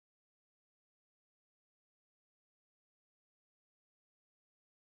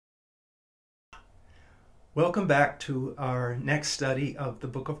Welcome back to our next study of the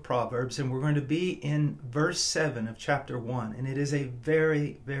book of Proverbs, and we're going to be in verse 7 of chapter 1, and it is a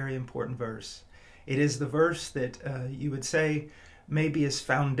very, very important verse. It is the verse that you would say maybe is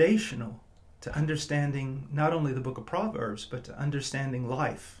foundational to understanding not only the book of Proverbs, but to understanding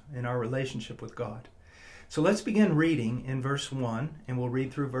life and our relationship with God. So let's begin reading in verse 1, and we'll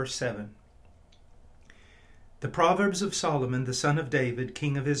read through verse 7. The Proverbs of Solomon, the son of David,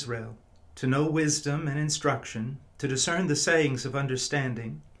 king of Israel, to know wisdom and instruction, to discern the sayings of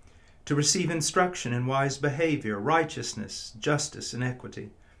understanding, to receive instruction in wise behavior, righteousness, justice, and equity,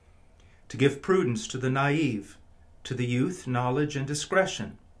 to give prudence to the naive, to the youth knowledge and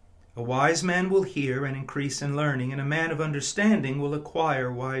discretion. A wise man will hear and increase in learning, and a man of understanding will acquire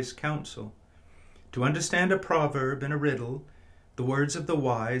wise counsel. To understand a proverb and a riddle, the words of the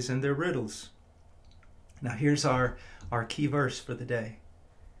wise and their riddles. Now here's our key verse for the day.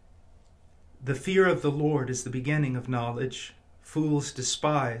 The fear of the Lord is the beginning of knowledge. Fools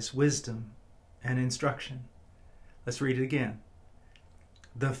despise wisdom and instruction. Let's read it again.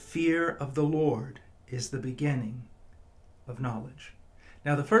 The fear of the Lord is the beginning of knowledge.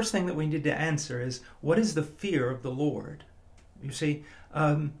 Now, the first thing that we need to answer is, what is the fear of the Lord? You see,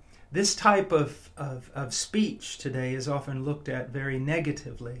 this type of speech today is often looked at very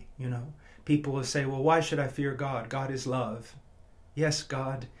negatively. People will say, well, why should I fear God? God is love. Yes,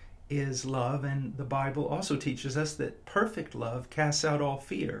 God is love, and the Bible also teaches us that perfect love casts out all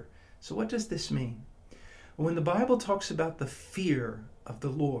fear. So what does this mean? When the Bible talks about the fear of the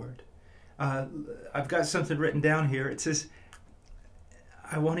Lord, I've got something written down here. It says,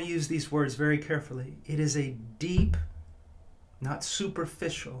 I want to use these words very carefully. It is a deep, not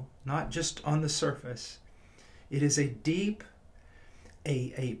superficial, not just on the surface. It is a deep,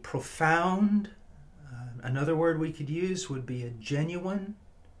 a profound, another word we could use would be a genuine,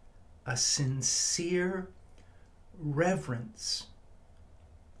 a sincere reverence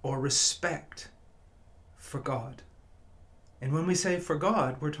or respect for God. And when we say for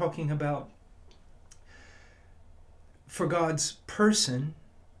God, we're talking about for God's person,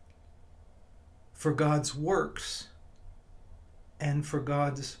 for God's works, and for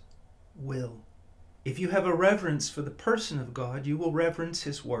God's will. If you have a reverence for the person of God, you will reverence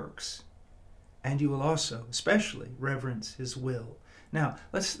His works, and you will also, especially, reverence His will. Now,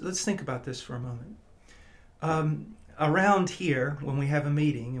 let's think about this for a moment. Around here, when we have a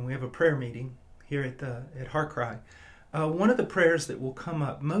meeting, and we have a prayer meeting here at HeartCry, one of the prayers that will come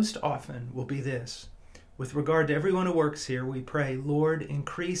up most often will be this. With regard to everyone who works here, we pray, Lord,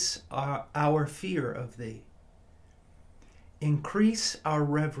 increase our fear of Thee. Increase our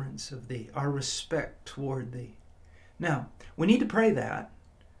reverence of Thee, our respect toward Thee. Now, we need to pray that,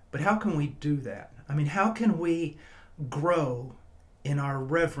 but how can we do that? I mean, how can we grow in our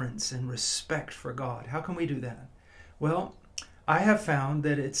reverence and respect for God? How can we do that? Well, I have found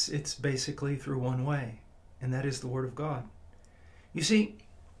that it's basically through one way, and that is the Word of God. You see,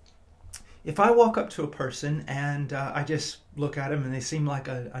 if I walk up to a person and I just look at them and they seem like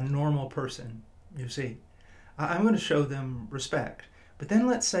a normal person, you see, I'm going to show them respect. But then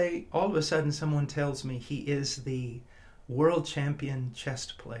let's say all of a sudden someone tells me he is the world champion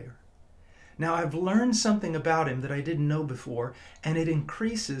chess player. Now, I've learned something about him that I didn't know before, and it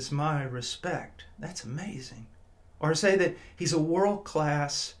increases my respect. That's amazing. Or say that he's a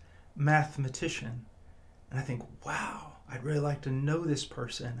world-class mathematician, and I think, wow, I'd really like to know this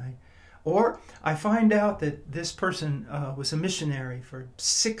person. Or I find out that this person was a missionary for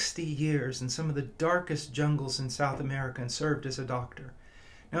 60 years in some of the darkest jungles in South America and served as a doctor.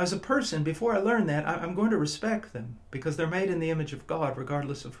 Now, as a person, before I learn that, I'm going to respect them because they're made in the image of God,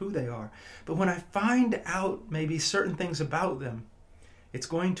 regardless of who they are. But when I find out maybe certain things about them, it's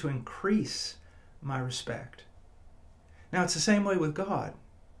going to increase my respect. Now, it's the same way with God.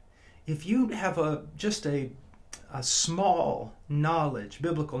 If you have just a small knowledge,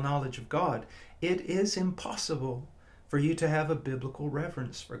 biblical knowledge of God, it is impossible for you to have a biblical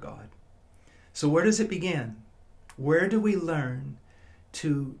reverence for God. So where does it begin? Where do we learn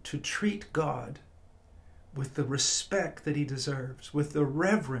to treat God with the respect that He deserves, with the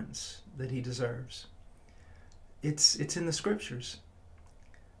reverence that He deserves? It's in the Scriptures.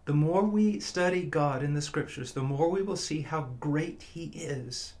 The more we study God in the Scriptures, the more we will see how great He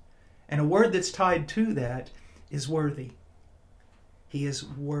is. And a word that's tied to that is worthy. He is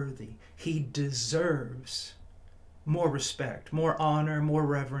worthy. He deserves more respect, more honor, more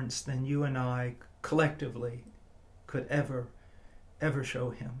reverence than you and I collectively could ever show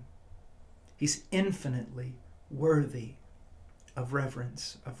Him. He's infinitely worthy of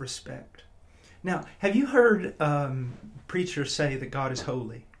reverence, of respect. Now, have you heard preachers say that God is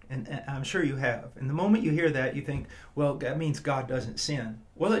holy? And I'm sure you have. And the moment you hear that, you think, well, that means God doesn't sin.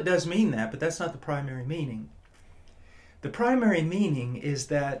 Well, it does mean that, but that's not the primary meaning. The primary meaning is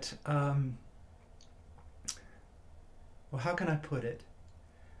that, well, how can I put it?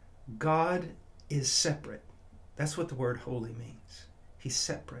 God is separate. That's what the word holy means. He's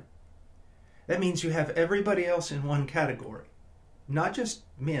separate. That means you have everybody else in one category, not just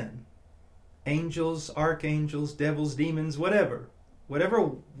men, angels, archangels, devils, demons, whatever.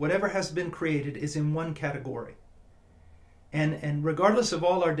 Whatever has been created is in one category. And regardless of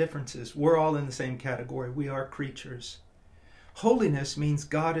all our differences, we're all in the same category. We are creatures. Holiness means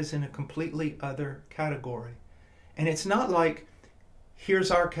God is in a completely other category. And it's not like, here's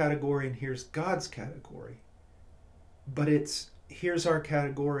our category and here's God's category. But it's, here's our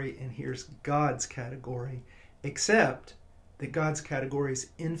category and here's God's category. Except that God's category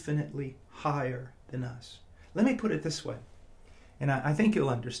is infinitely higher than us. Let me put it this way. And I think you'll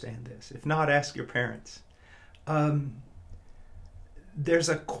understand this. If not, ask your parents. There's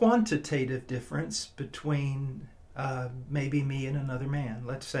a quantitative difference between maybe me and another man.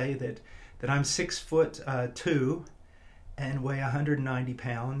 Let's say that I'm 6'2" and weigh 190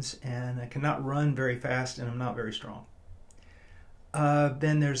 pounds, and I cannot run very fast, and I'm not very strong.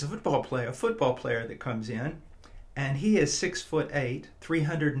 Then there's a football player that comes in, and he is 6'8",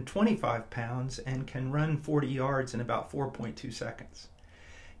 325 pounds, and can run 40 yards in about 4.2 seconds.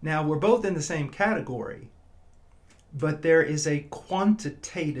 Now, we're both in the same category, but there is a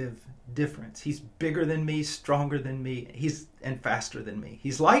quantitative difference. He's bigger than me, stronger than me, and faster than me.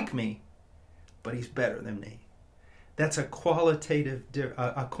 He's like me, but he's better than me. That's a quantitative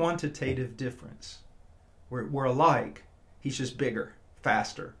difference. We're alike. He's just bigger,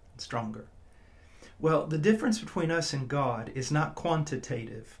 faster, and stronger. Well, the difference between us and God is not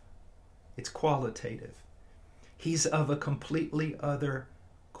quantitative. It's qualitative. He's of a completely other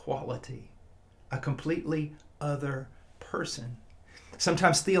quality, a completely other person.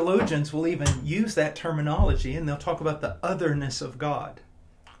 Sometimes theologians will even use that terminology, and they'll talk about the otherness of God.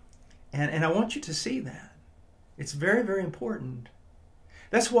 And I want you to see that. It's very, very important.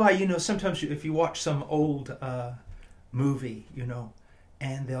 That's why, sometimes if you watch some old movie,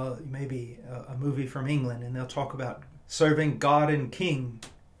 and they'll maybe a movie from England, and they'll talk about serving God and King,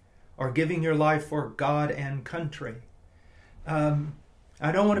 or giving your life for God and country.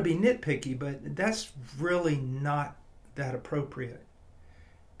 I don't want to be nitpicky, but that's really not that appropriate,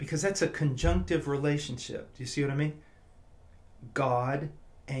 because that's a conjunctive relationship. Do you see what I mean? God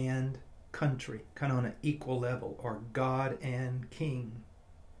and country, kind of on an equal level, or God and King,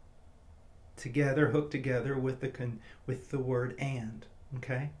 together, hooked together with the word "and."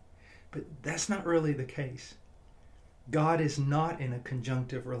 Okay? But that's not really the case. God is not in a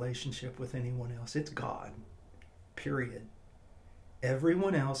conjunctive relationship with anyone else. It's God. Period.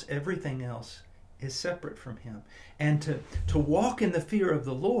 Everyone else, everything else is separate from him. And to walk in the fear of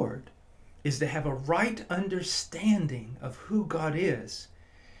the Lord is to have a right understanding of who God is.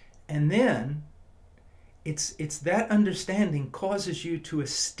 And then it's that understanding causes you to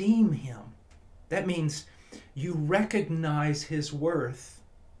esteem him. That means you recognize his worth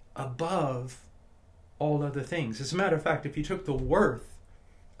above all other things. As a matter of fact, if you took the worth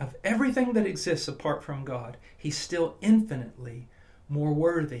of everything that exists apart from God, he's still infinitely more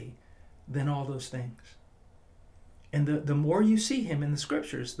worthy than all those things. And the more you see him in the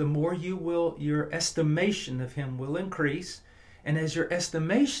scriptures, the more your estimation of him will increase. And as your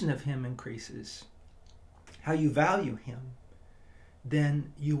estimation of him increases, how you value him,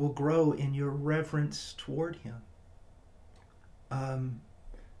 then you will grow in your reverence toward him.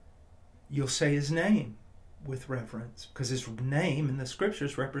 You'll say his name with reverence, because his name in the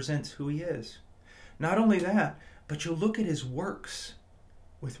scriptures represents who he is. Not only that, but you'll look at his works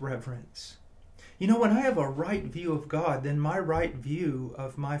with reverence. When I have a right view of God, then my right view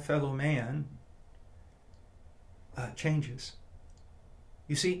of my fellow man changes.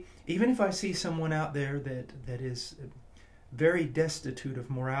 You see, even if I see someone out there that is very destitute of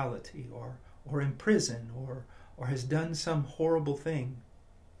morality, or in prison, or has done some horrible thing,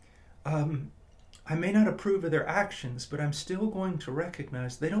 I may not approve of their actions, but I'm still going to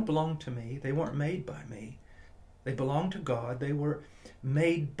recognize they don't belong to me. They weren't made by me. They belong to God. They were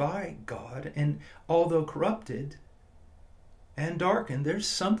made by God. And although corrupted and darkened, there's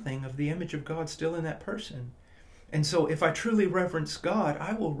something of the image of God still in that person. And so if I truly reverence God,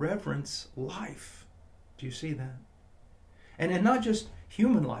 I will reverence life. Do you see that? And not just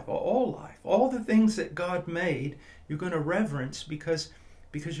human life, all the things that God made, you're going to reverence because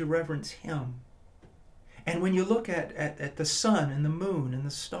you reverence him. And when you look at the sun and the moon and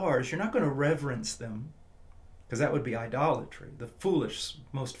the stars, you're not going to reverence them because that would be idolatry, the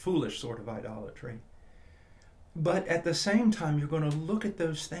most foolish sort of idolatry. But at the same time, you're going to look at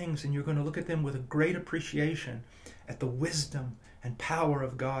those things and you're going to look at them with a great appreciation at the wisdom and power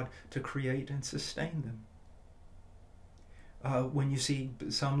of God to create and sustain them. When you see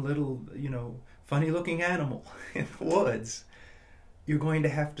some little, funny-looking animal in the woods, you're going to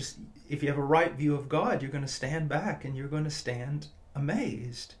have to, if you have a right view of God, you're going to stand back and you're going to stand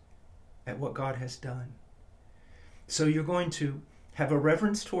amazed at what God has done. So you're going to have a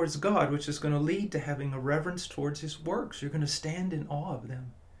reverence towards God, which is going to lead to having a reverence towards His works. You're going to stand in awe of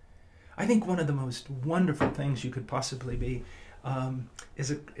them. I think one of the most wonderful things you could possibly be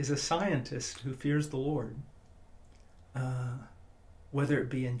is a scientist who fears the Lord. Whether it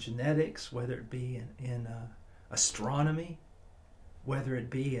be in genetics, whether it be in astronomy, whether it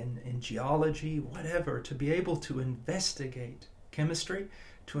be in geology, whatever, to be able to investigate chemistry,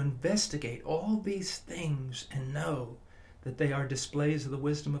 to investigate all these things and know that they are displays of the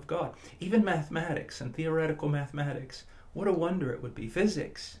wisdom of God. Even mathematics and theoretical mathematics, what a wonder it would be.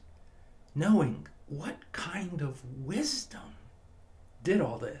 Physics, knowing what kind of wisdom did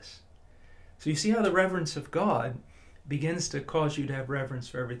all this. So you see how the reverence of God begins to cause you to have reverence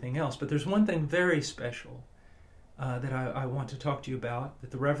for everything else. But there's one thing very special that I want to talk to you about, that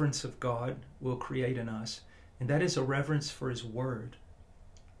the reverence of God will create in us, and that is a reverence for His Word.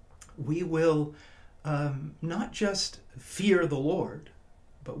 We will not just fear the Lord,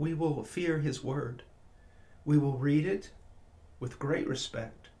 but we will fear His Word. We will read it with great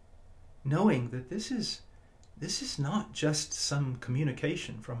respect, knowing that this is not just some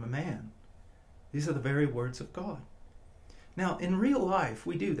communication from a man. These are the very words of God. Now, in real life,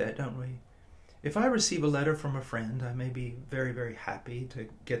 we do that, don't we? If I receive a letter from a friend, I may be very, very happy to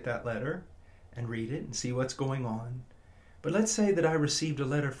get that letter and read it and see what's going on. But let's say that I received a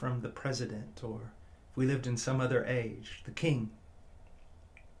letter from the president, or if we lived in some other age, the king.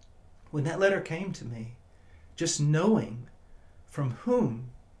 When that letter came to me, just knowing from whom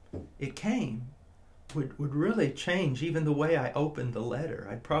it came would really change even the way I opened the letter.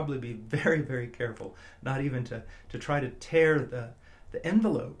 I'd probably be very, very careful not even to try to tear the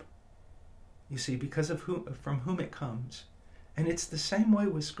envelope, you see, because of from whom it comes. And it's the same way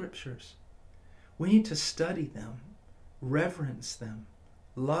with scriptures. We need to study them, reverence them,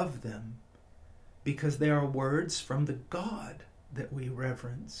 love them, because they are words from the God that we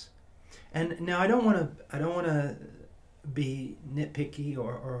reverence. And now I don't want to be nitpicky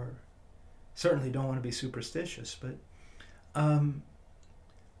or certainly don't want to be superstitious, but a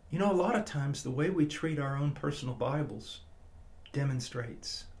lot of times the way we treat our own personal Bibles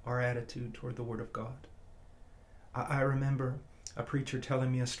demonstrates our attitude toward the Word of God. I remember a preacher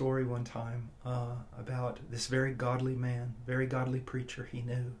telling me a story one time about this very godly man, very godly preacher he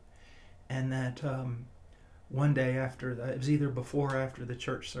knew, and that one day it was either before or after the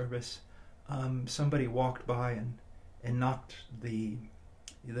church service, somebody walked by and knocked the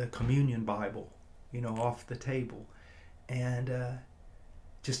communion Bible, off the table, and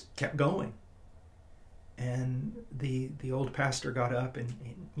just kept going. And the old pastor got up and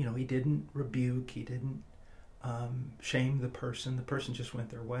he didn't rebuke, he didn't shame the person. The person just went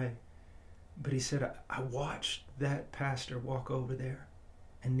their way. But he said, I watched that pastor walk over there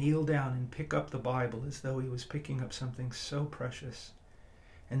and kneel down and pick up the Bible as though he was picking up something so precious.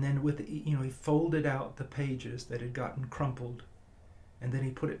 And then he folded out the pages that had gotten crumpled, and then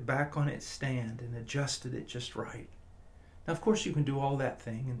he put it back on its stand and adjusted it just right. Now, of course, you can do all that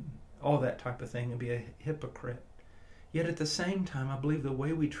thing and all that type of thing and be a hypocrite. Yet at the same time, I believe the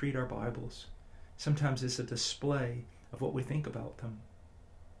way we treat our Bibles sometimes is a display of what we think about them.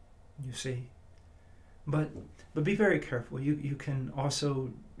 You see. But be very careful. You can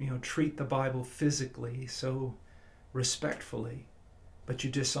also, treat the Bible physically so respectfully, but you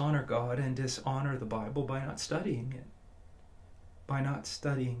dishonor God and dishonor the Bible by not studying it.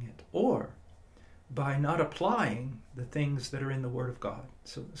 Or by not applying the things that are in the Word of God.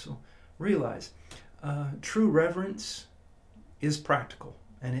 So realize, true reverence is practical,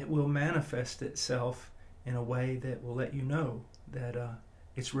 and it will manifest itself in a way that will let you know that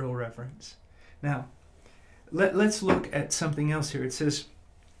it's real reverence. Now, let's look at something else here. It says,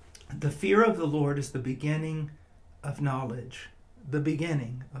 the fear of the Lord is the beginning of knowledge. The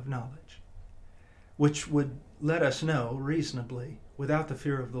beginning of knowledge. Which would let us know, reasonably, without the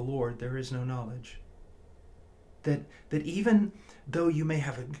fear of the Lord, there is no knowledge. That even though you may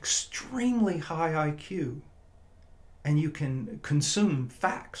have an extremely high IQ, and you can consume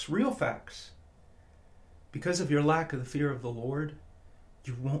facts, real facts, because of your lack of the fear of the Lord,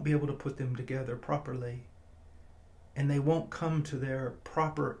 you won't be able to put them together properly. And they won't come to their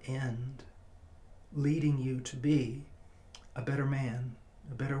proper end leading you to be a better man,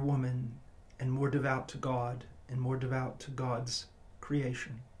 a better woman, and more devout to God and more devout to God's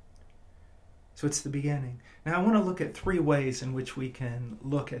creation. So it's the beginning. Now I want to look at 3 ways in which we can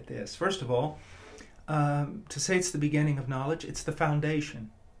look at this. First of all, to say it's the beginning of knowledge, it's the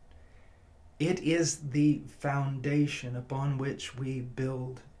foundation. It is the foundation upon which we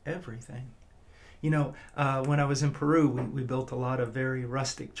build everything. You know, when I was in Peru, we built a lot of very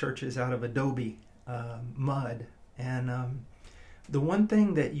rustic churches out of adobe mud. And the one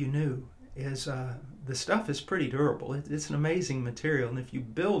thing that you knew is the stuff is pretty durable. It's an amazing material. And if you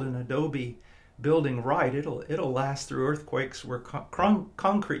build an adobe building right, it'll last through earthquakes where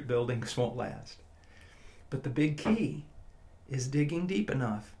concrete buildings won't last. But the big key is digging deep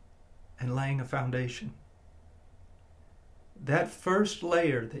enough and laying a foundation. That first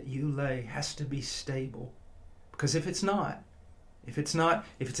layer that you lay has to be stable. Because if it's at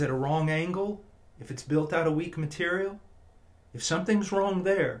a wrong angle, if it's built out of weak material, if something's wrong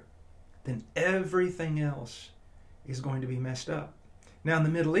there, then everything else is going to be messed up. Now in the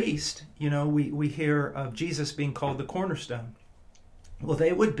Middle East, you know, we hear of Jesus being called the cornerstone. Well,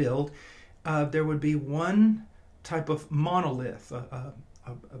 they would build, there would be one type of monolith, a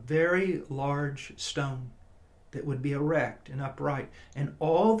very large stone that would be erect and upright, and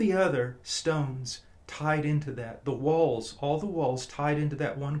all the other stones tied into that. The walls, all the walls tied into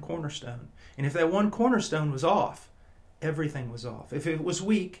that one cornerstone. And if that one cornerstone was off, everything was off. If it was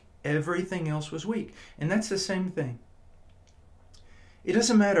weak, everything else was weak. And that's the same thing. It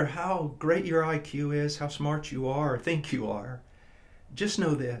doesn't matter how great your IQ is, how smart you are or think you are. Just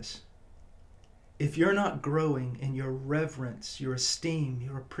know this. If you're not growing in your reverence, your esteem,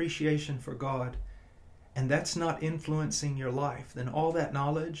 your appreciation for God, and that's not influencing your life, then all that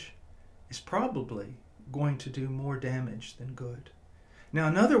knowledge is probably going to do more damage than good. Now,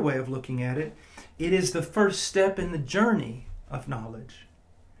 another way of looking at it, it is the first step in the journey of knowledge.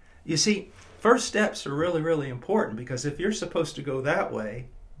 You see, first steps are really, really important, because if you're supposed to go that way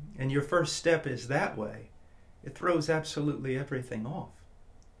and your first step is that way, it throws absolutely everything off.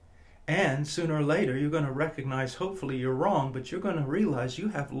 And sooner or later, you're going to recognize, hopefully you're wrong, but you're going to realize you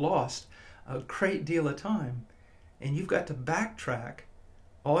have lost a great deal of time. And you've got to backtrack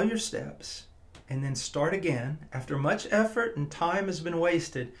all your steps and then start again. After much effort and time has been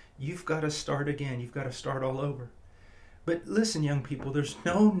wasted, you've got to start again. You've got to start all over. But listen, young people, there's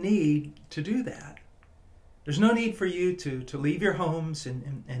no need to do that. There's no need for you to leave your homes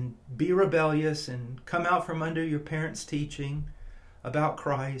and be rebellious and come out from under your parents' teaching about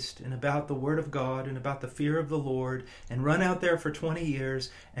Christ and about the Word of God and about the fear of the Lord and run out there for 20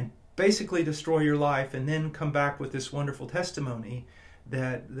 years and basically destroy your life and then come back with this wonderful testimony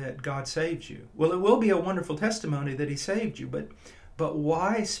that God saved you. Well, it will be a wonderful testimony that He saved you, but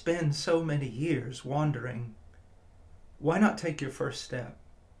why spend so many years wandering? Why not take your first step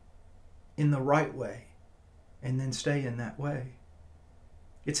in the right way and then stay in that way?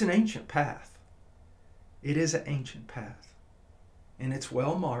 It's an ancient path. It is an ancient path. And it's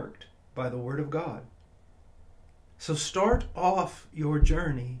well marked by the Word of God. So start off your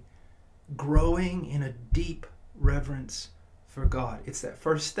journey growing in a deep reverence for God. It's that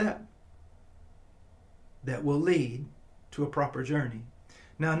first step that will lead to a proper journey.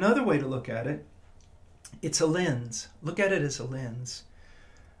 Now, another way to look at it, it's a lens. Look at it as a lens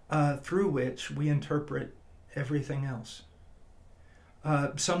through which we interpret everything else.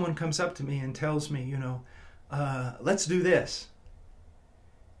 Someone comes up to me and tells me, let's do this.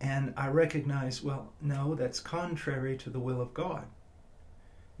 And I recognize, well, no, that's contrary to the will of God.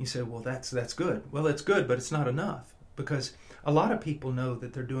 You say, well, that's good. Well, it's good, but it's not enough. Because a lot of people know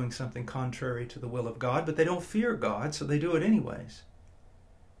that they're doing something contrary to the will of God, but they don't fear God, so they do it anyways.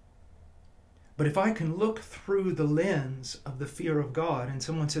 But if I can look through the lens of the fear of God, and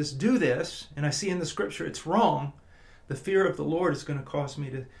someone says, do this, and I see in the Scripture it's wrong, the fear of the Lord is going to cause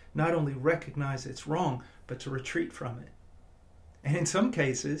me to not only recognize it's wrong, but to retreat from it. And in some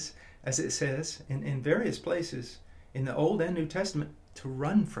cases, as it says in various places in the Old and New Testament, to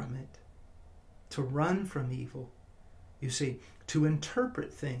run from it, to run from evil. You see, to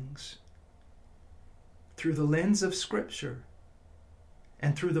interpret things through the lens of Scripture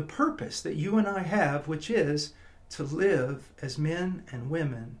and through the purpose that you and I have, which is to live as men and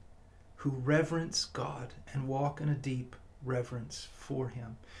women who reverence God and walk in a deep reverence for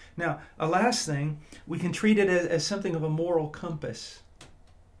Him. Now, a last thing, we can treat it as something of a moral compass.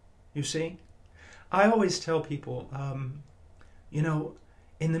 You see? I always tell people, in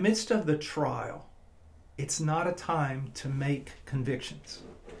the midst of the trial, it's not a time to make convictions.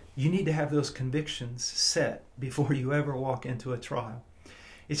 You need to have those convictions set before you ever walk into a trial.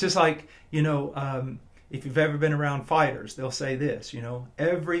 It's just like, if you've ever been around fighters, they'll say this,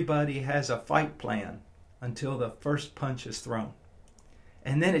 everybody has a fight plan until the first punch is thrown.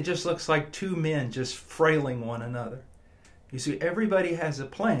 And then it just looks like two men just frailing one another. You see, everybody has a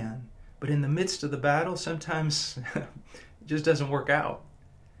plan, but in the midst of the battle, sometimes it just doesn't work out.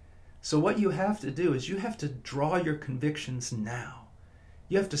 So what you have to do is you have to draw your convictions now.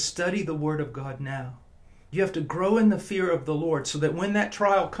 You have to study the Word of God now. You have to grow in the fear of the Lord so that when that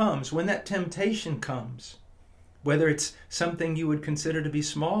trial comes, when that temptation comes, whether it's something you would consider to be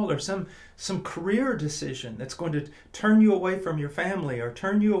small or some career decision that's going to turn you away from your family or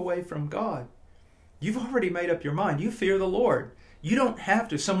turn you away from God, you've already made up your mind. You fear the Lord. You don't have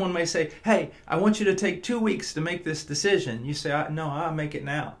to. Someone may say, hey, I want you to take 2 weeks to make this decision. You say, no, I'll make it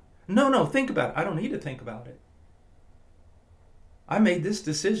now. No, think about it. I don't need to think about it. I made this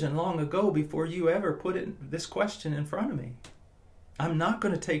decision long ago before you ever put this question in front of me. I'm not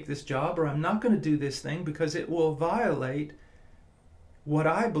going to take this job, or I'm not going to do this thing because it will violate what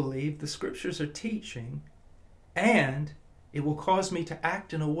I believe the Scriptures are teaching, and it will cause me to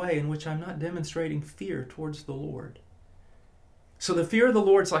act in a way in which I'm not demonstrating fear towards the Lord. So the fear of the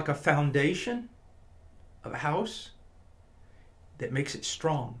Lord is like a foundation of a house that makes it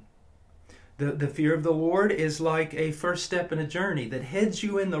strong. The fear of the Lord is like a first step in a journey that heads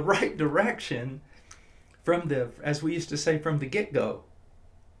you in the right direction from as we used to say, from the get-go.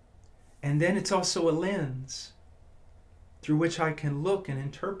 And then it's also a lens through which I can look and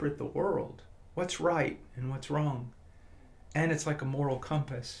interpret the world. What's right and what's wrong. And it's like a moral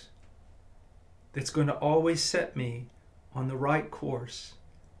compass that's going to always set me on the right course,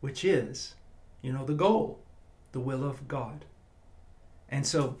 which is, the goal, the will of God. And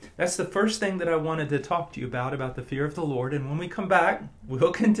so that's the first thing that I wanted to talk to you about the fear of the Lord. And when we come back,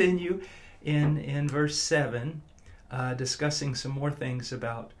 we'll continue in verse 7, discussing some more things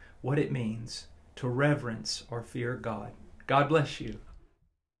about what it means to reverence or fear God. God bless you.